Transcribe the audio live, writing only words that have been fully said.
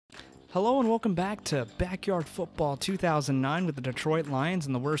Hello and welcome back to Backyard Football 2009 with the Detroit Lions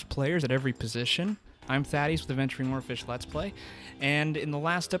and the worst players at every position. I'm Thaddeus with Adventuring Warfish Let's Play, and in the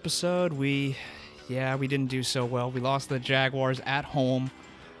last episode we didn't do so well. We lost the Jaguars at home,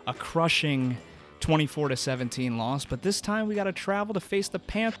 a crushing 24-17 loss, but this time we got to travel to face the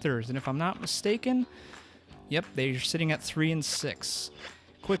Panthers, and if I'm not mistaken, yep, they're sitting at 3-6.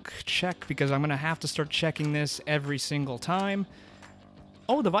 Quick check because I'm going to have to start checking this every single time.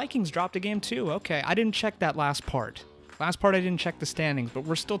 Oh, the Vikings dropped a game too. Okay, I didn't check that last part. Last part I didn't check the standings, but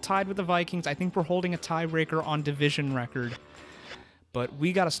we're still tied with the Vikings. I think we're holding a tiebreaker on division record. But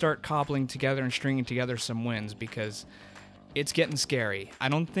we got to start cobbling together and stringing together some wins because it's getting scary. I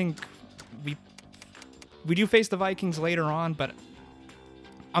don't think we do face the Vikings later on, but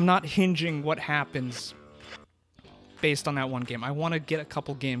I'm not hinging what happens based on that one game. I want to get a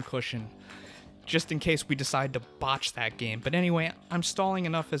couple game cushion just in case we decide to botch that game. But anyway, I'm stalling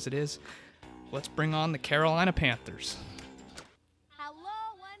enough as it is. Let's bring on the Carolina Panthers.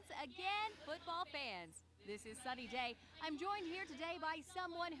 Hello once again, football fans. This is Sunny Day. I'm joined here today by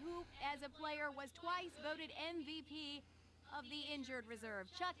someone who, as a player, was twice voted MVP of the injured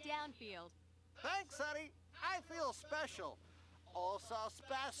reserve, Chuck Downfield. Thanks, Sonny. I feel special. Also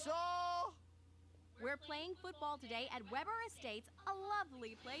special. We're playing football today at Weber Estates, a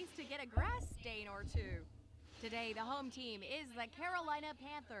lovely place to get a grass stain or two. Today, the home team is the Carolina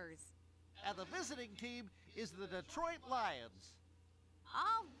Panthers. And the visiting team is the Detroit Lions.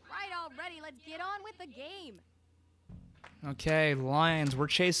 All right, already, let's get on with the game. Okay, Lions, we're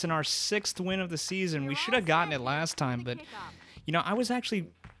chasing our 6th win of the season. We should have gotten it last time, but, you know, I was actually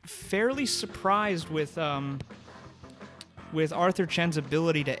fairly surprised with Arthur Chen's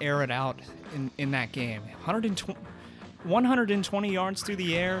ability to air it out in that game. 120 yards through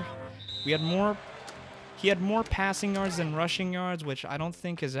the air. He had more passing yards than rushing yards, which I don't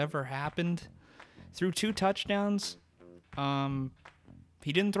think has ever happened. Threw 2 touchdowns.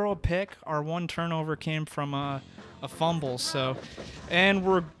 He didn't throw a pick. Our one turnover came from a fumble.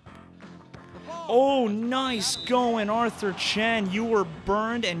 Oh, nice going, Arthur Chen. You were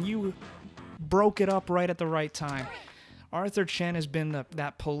burned and you broke it up right at the right time. Arthur Chen has been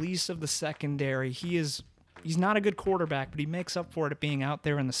that police of the secondary. He's not a good quarterback, but he makes up for it at being out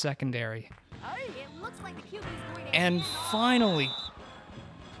there in the secondary. It looks like the QB's going to And finally,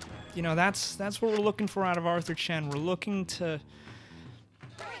 you know, that's what we're looking for out of Arthur Chen. We're looking to,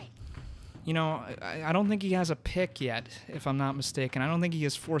 you know, I don't think he has a pick yet, if I'm not mistaken. I don't think he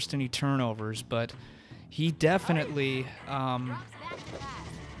has forced any turnovers, but he definitely,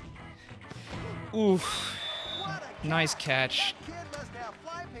 oof. Nice catch.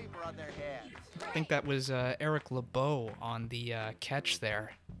 I think that was Eric LeBeau on the catch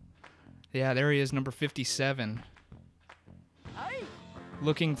there. Yeah, there he is, number 57.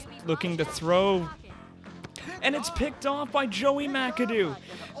 Looking to throw. And it's picked off by Joey McAdoo.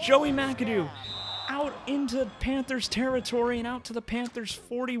 Joey McAdoo out into Panthers territory and out to the Panthers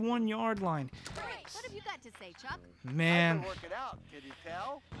 41-yard line. What have you got to say, Chuck? Man. It looks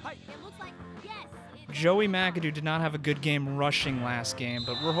like, yes. Joey McAdoo did not have a good game rushing last game,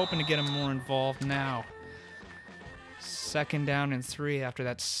 but we're hoping to get him more involved now. 2nd down and 3 after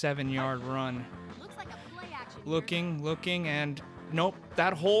that 7-yard run. Looks like a play action. Looking, and nope,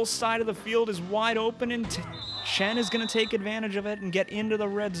 that whole side of the field is wide open, and Chen is going to take advantage of it and get into the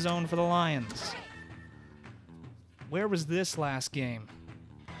red zone for the Lions. Where was this last game?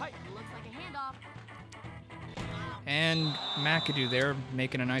 Looks like a handoff. And McAdoo there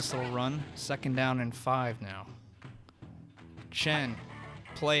making a nice little run. 2nd down and 5 now. Chen,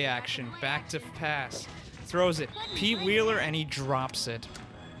 play action, back to pass. Throws it. Pete Wheeler, and he drops it.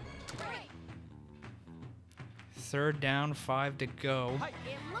 3rd down, 5 to go.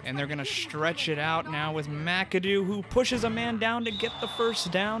 And they're going to stretch it out now with McAdoo, who pushes a man down to get the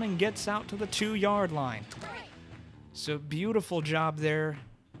 1st down and gets out to the 2-yard line. So beautiful job there.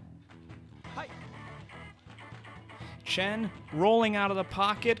 Chen rolling out of the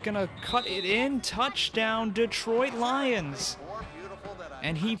pocket, gonna cut it in. Touchdown, Detroit Lions.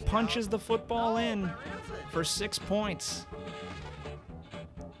 And he punches the football in for 6 points.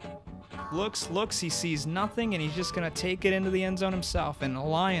 Looks, he sees nothing, and he's just gonna take it into the end zone himself. And the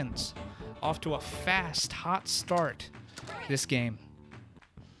Lions off to a fast, hot start this game.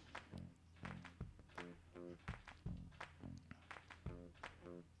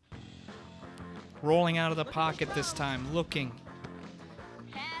 Rolling out of the pocket this time, looking.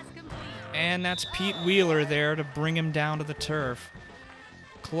 And that's Pete Wheeler there to bring him down to the turf.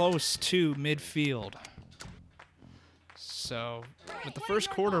 Close to midfield. So, with the first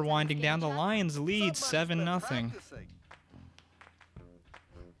quarter winding down, the Lions lead 7-0.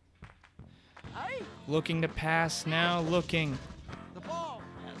 Looking to pass now, looking. The ball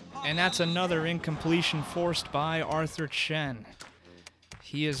has popped And that's another incompletion forced by Arthur Chen.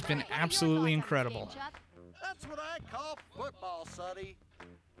 He has been absolutely incredible. That's what I call football, Sonny.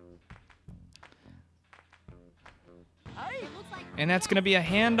 And that's going to be a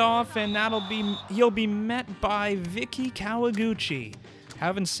handoff, and he'll be met by Vicky Kawaguchi.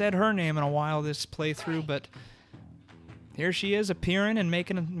 Haven't said her name in a while this playthrough, but here she is appearing and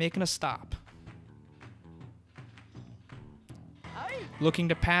making a stop. Looking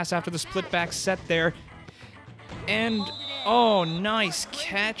to pass after the split back set there. And, oh, nice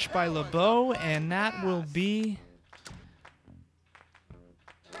catch by LeBeau, and that'll be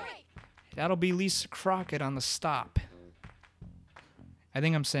Lisa Crockett on the stop. I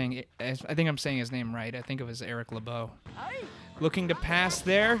think I'm saying his name right. I think it was Eric LeBeau. Looking to pass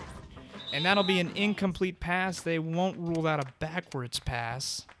there, and that'll be an incomplete pass. They won't rule that a backwards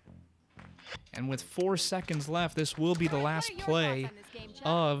pass. And with 4 seconds left, this will be the last play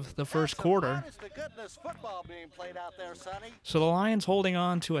of the first quarter. So the Lions holding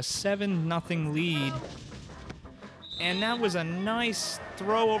on to a 7-0 lead. And that was a nice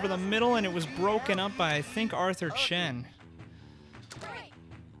throw over the middle, and it was broken up by, I think, Arthur Chen.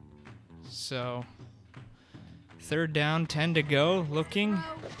 So, 3rd down, 10 to go, looking.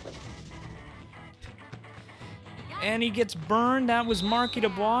 And he gets burned. That was Marky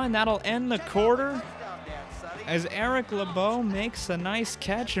Dubois, and that'll end the quarter as Eric LeBeau makes a nice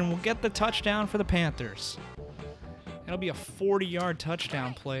catch and will get the touchdown for the Panthers. It'll be a 40-yard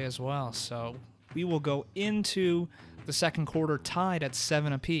touchdown play as well, so we will go into the second quarter tied at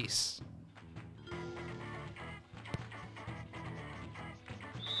 7 apiece.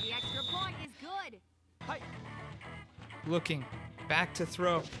 The extra point is good. Looking, back to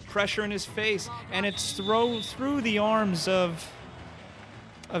throw, pressure in his face, and it's through the arms of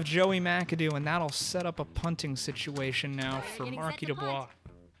Joey McAdoo, and that'll set up a punting situation now for Marky Dubois.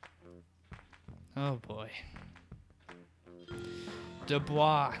 Oh boy.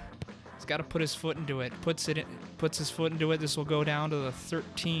 Dubois. He's got to put his foot into it. Puts his foot into it. This will go down to the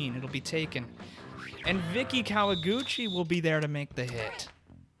 13. It'll be taken. And Vicky Kawaguchi will be there to make the hit.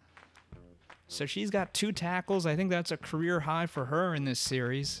 So she's got 2 tackles. I think that's a career high for her in this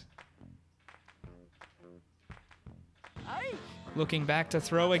series. Looking back to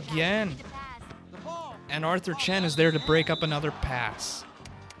throw again. And Arthur Chen is there to break up another pass.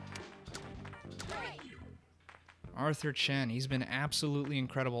 Arthur Chen, he's been absolutely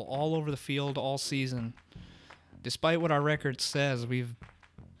incredible all over the field all season. Despite what our record says,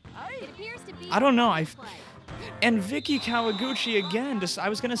 I don't know. And Vicky Kawaguchi again. I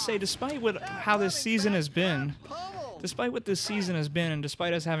was gonna say, despite how this season has been, and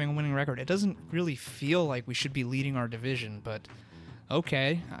despite us having a winning record, it doesn't really feel like we should be leading our division. But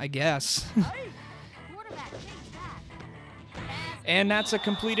okay, I guess. And that's a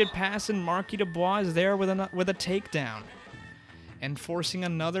completed pass, and Marky Dubois is there with a takedown, and forcing a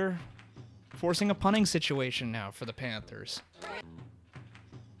punting situation now for the Panthers.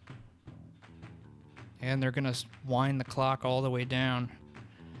 And they're gonna wind the clock all the way down.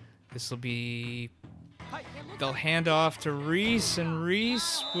 They'll hand off to Reese, and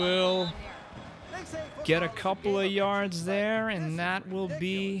Reese will get a couple of yards there, and that'll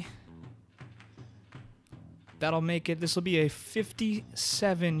make it. This will be a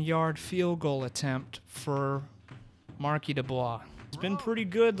 57-yard field goal attempt for Marky Dubois. It's been pretty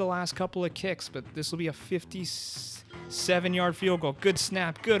good the last couple of kicks, but this will be a 57-yard field goal. Good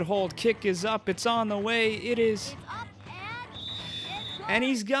snap, good hold. Kick is up. It's on the way. It is. And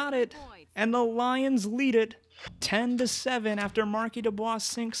he's got it. And the Lions lead it 10-7 after Marky Dubois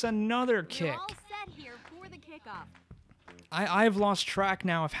sinks another kick. I've lost track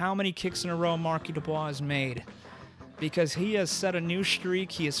now of how many kicks in a row Marky Dubois has made, because he has set a new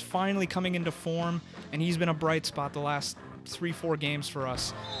streak. He is finally coming into form, and he's been a bright spot the last 3-4 games for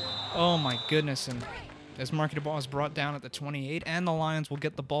us. Oh my goodness. And as Marky Dubois is brought down at the 28, and the Lions will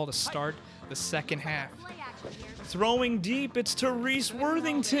get the ball to start the second half. Throwing deep, it's to Reese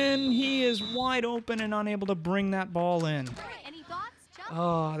Worthington. He is wide open and unable to bring that ball in.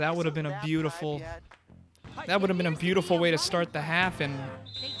 Oh, that would have been a beautiful way to start the half. And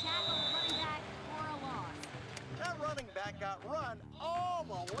that running back got run all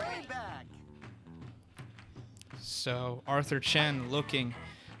the way back. So Arthur Chen looking,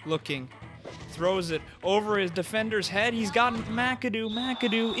 throws it over his defender's head. He's got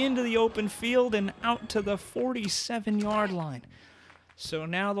McAdoo into the open field and out to the 47-yard line. So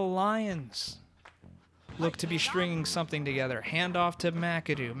now the Lions look to be stringing something together. Handoff to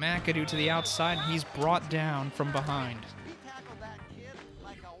McAdoo. McAdoo to the outside, and he's brought down from behind.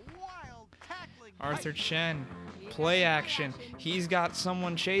 Arthur Chen, play action. He's got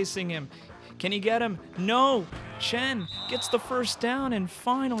someone chasing him. Can he get him? No! Chen gets the first down and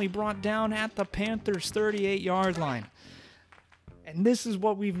finally brought down at the Panthers' 38-yard line. And this is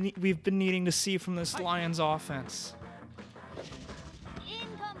what we've been needing to see from this Lions offense.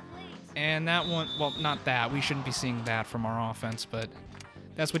 And that one, well, not that. We shouldn't be seeing that from our offense, but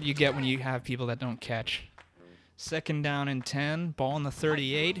that's what you get when you have people that don't catch. 2nd down and 10, ball on the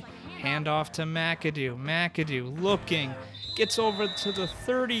 38, handoff to McAdoo. McAdoo looking, gets over to the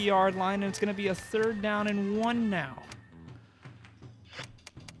 30-yard line, and it's going to be a 3rd down and 1 now.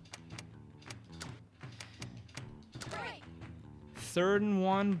 Third and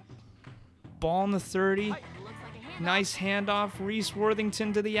 1, ball on the 30. Nice handoff, Reese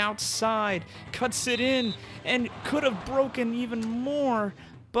Worthington to the outside, cuts it in, and could have broken even more,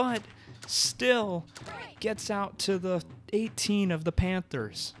 but still gets out to the 18 of the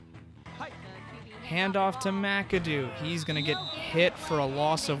Panthers. Handoff to McAdoo. He's going to get hit for a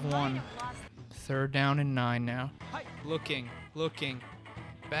loss of 1. 3rd down and 9 now. Looking,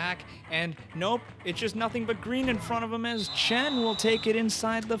 back, and nope, it's just nothing but green in front of him as Chen will take it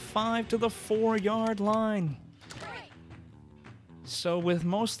inside the 5 to the 4-yard line. So with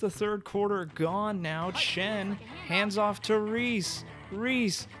most of the 3rd quarter gone now, Chen hands off to Reese.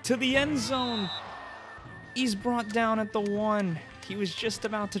 Reese to the end zone. He's brought down at the 1. He was just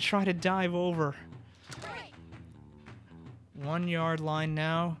about to try to dive over. 1-yard line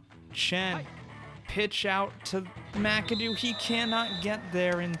now. Chen, pitch out to McAdoo. He cannot get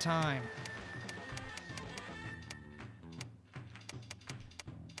there in time.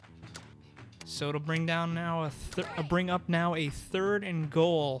 So it'll bring down now bring up now a 3rd and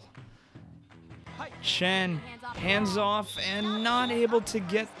goal. Chen hands off and not able to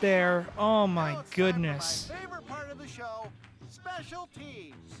get there. Oh my goodness. Favorite part of the show, special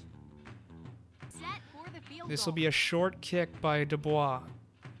teams. This will be a short kick by Dubois.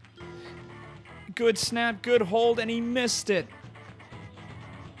 Good snap, good hold, and he missed it.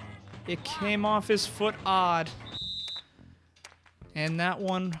 It came off his foot odd. And that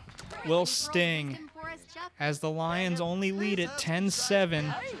one will sting as the Lions only lead at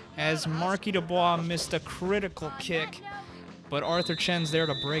 10-7 as Marquis Dubois missed a critical kick, but Arthur Chen's there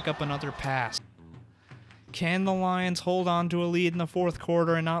to break up another pass. Can the Lions hold on to a lead in the 4th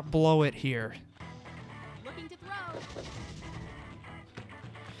quarter and not blow it here?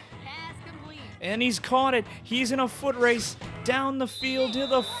 And he's caught it. He's in a foot race down the field to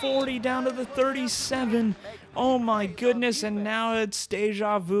the 40, down to the 37. Oh my goodness, and now it's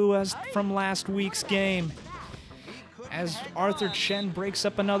deja vu as from last week's game as Arthur Chen breaks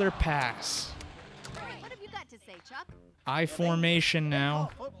up another pass. What have you got to say, Chuck? I formation now.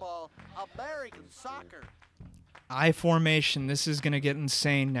 Football, American soccer. I formation. This is going to get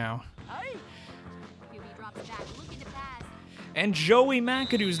insane now. QB drops back, looking to pass. And Joey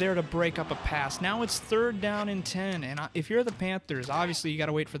McAdoo's there to break up a pass. Now it's 3rd down and 10. And if you're the Panthers, obviously you got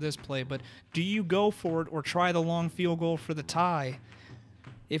to wait for this play. But do you go for it or try the long field goal for the tie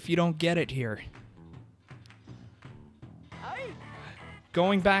if you don't get it here?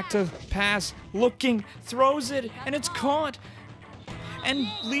 Going back to pass, looking, throws it, and it's caught. And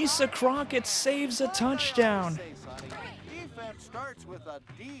Lisa Crockett saves a touchdown. Defense starts with a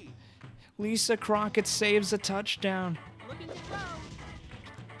D. Lisa Crockett saves a touchdown.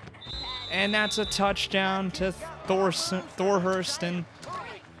 And that's a touchdown to Thorhurst.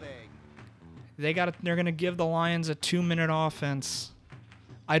 They're gonna give the Lions a 2-minute offense.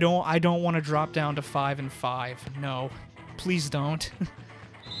 I don't want to drop down to 5-5. No, please don't.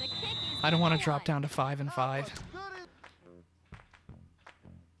 I don't want to drop down to 5-5.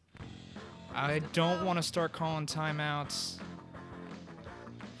 I don't want to start calling timeouts.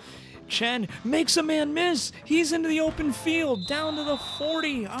 Chen makes a man miss. He's into the open field, down to the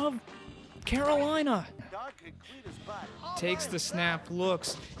 40 of Carolina. Takes the snap,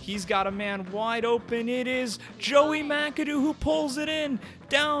 looks. He's got a man wide open. It is Joey McAdoo who pulls it in,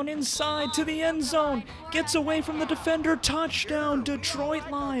 down inside to the end zone. Gets away from the defender. Touchdown, Detroit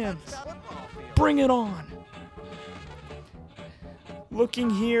Lions. Bring it on. Looking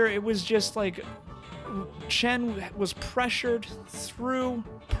here, it was just like Chen was pressured through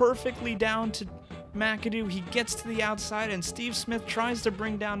perfectly down to McAdoo. He gets to the outside, and Steve Smith tries to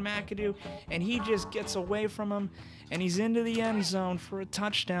bring down McAdoo, and he just gets away from him, and he's into the end zone for a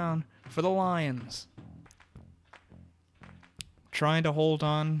touchdown for the Lions. Trying to hold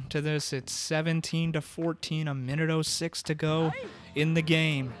on to this. It's 17-14, a minute 06 to go in the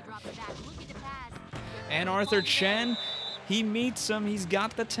game. And Arthur Chen, he meets him. He's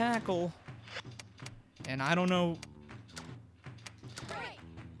got the tackle. And I don't know.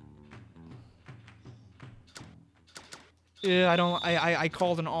 Yeah, I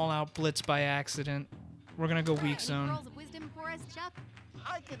called an all-out blitz by accident. We're gonna go weak Any zone. pearls of wisdom for us, Chuck?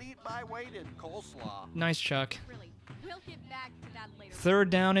 I could eat my weight in coleslaw. Nice, Chuck. Really, we'll get back to that later. 3rd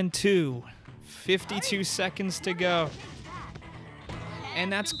down and 2. 52 seconds to go.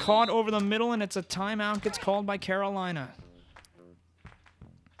 And that's caught over the middle, and it's a timeout. Gets called by Carolina.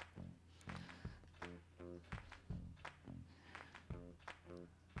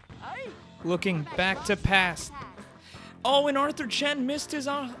 Looking back to pass. Oh, and Arthur Chen missed his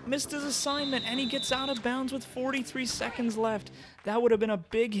assignment, and he gets out of bounds with 43 seconds left. That would have been a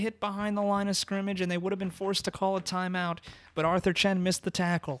big hit behind the line of scrimmage, and they would have been forced to call a timeout. But Arthur Chen missed the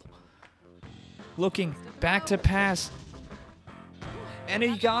tackle. Looking back to pass. And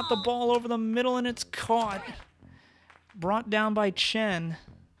he got the ball over the middle, and it's caught. Brought down by Chen.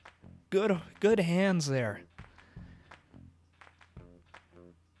 Good hands there.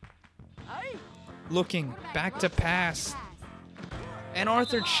 Looking back to pass. And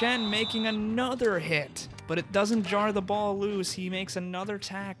Arthur Chen making another hit. But it doesn't jar the ball loose. He makes another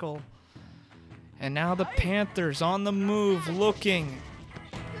tackle. And now the Panthers on the move, looking.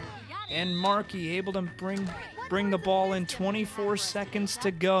 And Markey able to bring the ball in. 24 seconds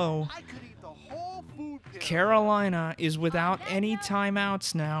to go. I could eat the whole food pyramid. Carolina is without any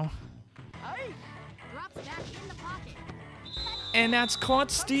timeouts now. Drops back in the pocket. And that's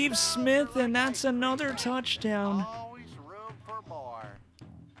caught Steve Smith, and that's another touchdown. Always room for more.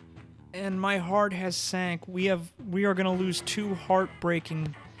 And my heart has sank. We are going to lose 2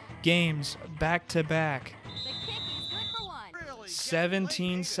 heartbreaking games back to back. The kick is good for one. Really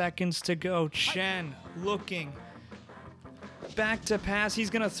 17 seconds to go. Chen looking. Back to pass. He's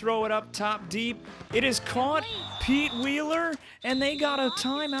going to throw it up top deep. It is caught. Pete Wheeler, and they got a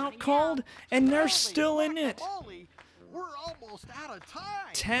timeout called, and they're still in it. Holy, we're almost out of time.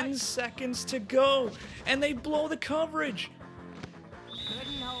 10 seconds to go, and they blow the coverage.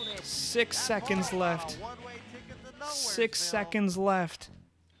 Couldn't hold it. 6 seconds left. A one-way ticket to nowhere 6 still. seconds left.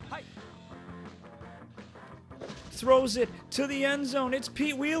 Throws it to the end zone. It's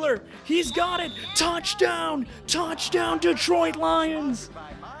Pete Wheeler. He's got it. Touchdown! Touchdown, Detroit Lions!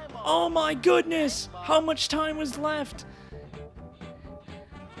 By my mom. Oh my goodness! How much time was left?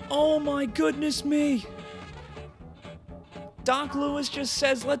 Oh my goodness me! Doc Lewis just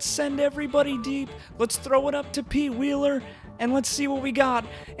says, let's send everybody deep. Let's throw it up to Pete Wheeler, and let's see what we got.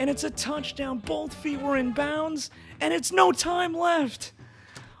 And it's a touchdown. Both feet were in bounds, and it's no time left.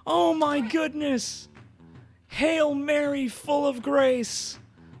 Oh my goodness. Hail Mary, full of grace.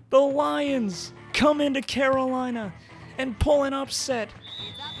 The Lions come into Carolina and pull an upset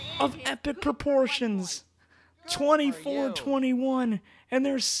of epic proportions. 24-21, and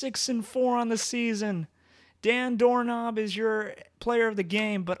they're 6-4 on the season. Dan Doorknob is your player of the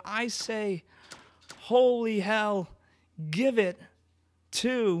game, but I say, holy hell, give it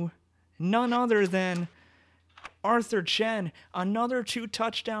to none other than Arthur Chen. Another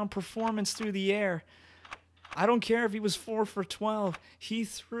 2-touchdown performance through the air. I don't care if he was 4 for 12. He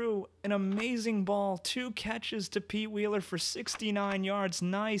threw an amazing ball. 2 catches to Pete Wheeler for 69 yards.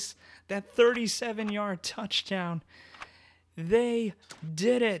 Nice. That 37-yard touchdown. They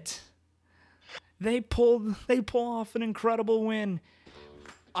did it. They pull off an incredible win.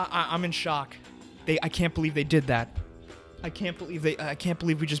 I'm in shock. I can't believe they did that. I can't believe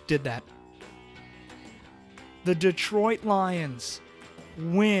we just did that. The Detroit Lions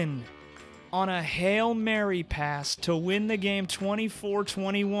win on a Hail Mary pass to win the game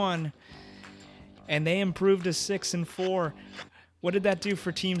 24-21, and they improved to 6-4. What did that do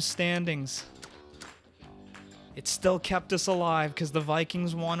for team standings? It still kept us alive because the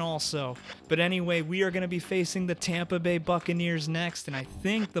Vikings won also. But anyway, we are going to be facing the Tampa Bay Buccaneers next, and I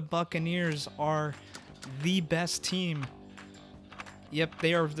think the Buccaneers are the best team. Yep,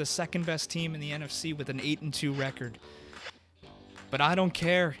 they are the second best team in the NFC with an 8-2 record. But I don't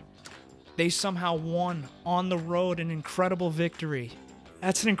care. They somehow won on the road, an incredible victory.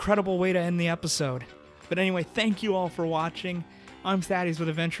 That's an incredible way to end the episode. But anyway, thank you all for watching. I'm Thaddeus with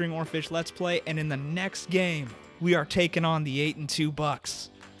Adventuring Oarfish Let's Play, and in the next game, we are taking on the 8-2 Bucks.